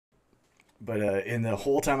But in the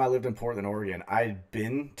whole time I lived in Portland, Oregon, I'd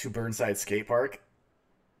been to Burnside Skate Park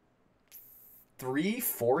three,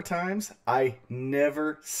 four times. I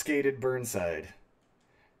never skated Burnside.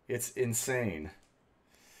 It's insane.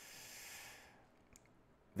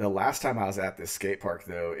 The last time I was at this skate park,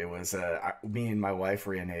 though, it was me and my wife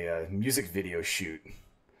were in a music video shoot,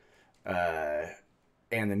 uh,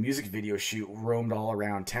 and the music video shoot roamed all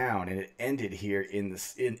around town, and it ended here in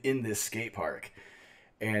this skate park.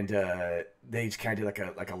 And they kind of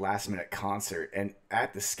did like a last minute concert, and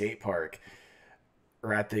at the skate park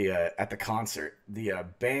or at the concert, the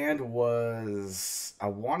band was, I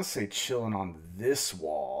want to say, chilling on this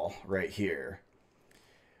wall right here,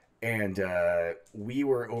 and we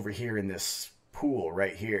were over here in this pool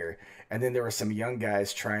right here, and then there were some young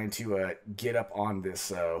guys trying to get up on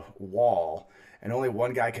this wall, and only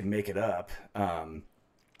one guy could make it up. And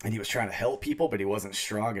he was trying to help people, but he wasn't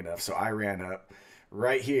strong enough. So I ran up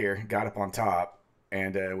right here, got up on top,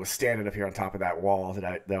 and was standing up here on top of that wall that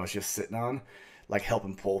I was just sitting on, like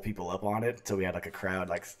helping pull people up on it until we had like a crowd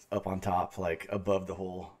like up on top, like above the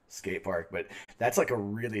whole skate park. But that's like a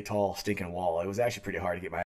really tall stinking wall. It was actually pretty hard to get my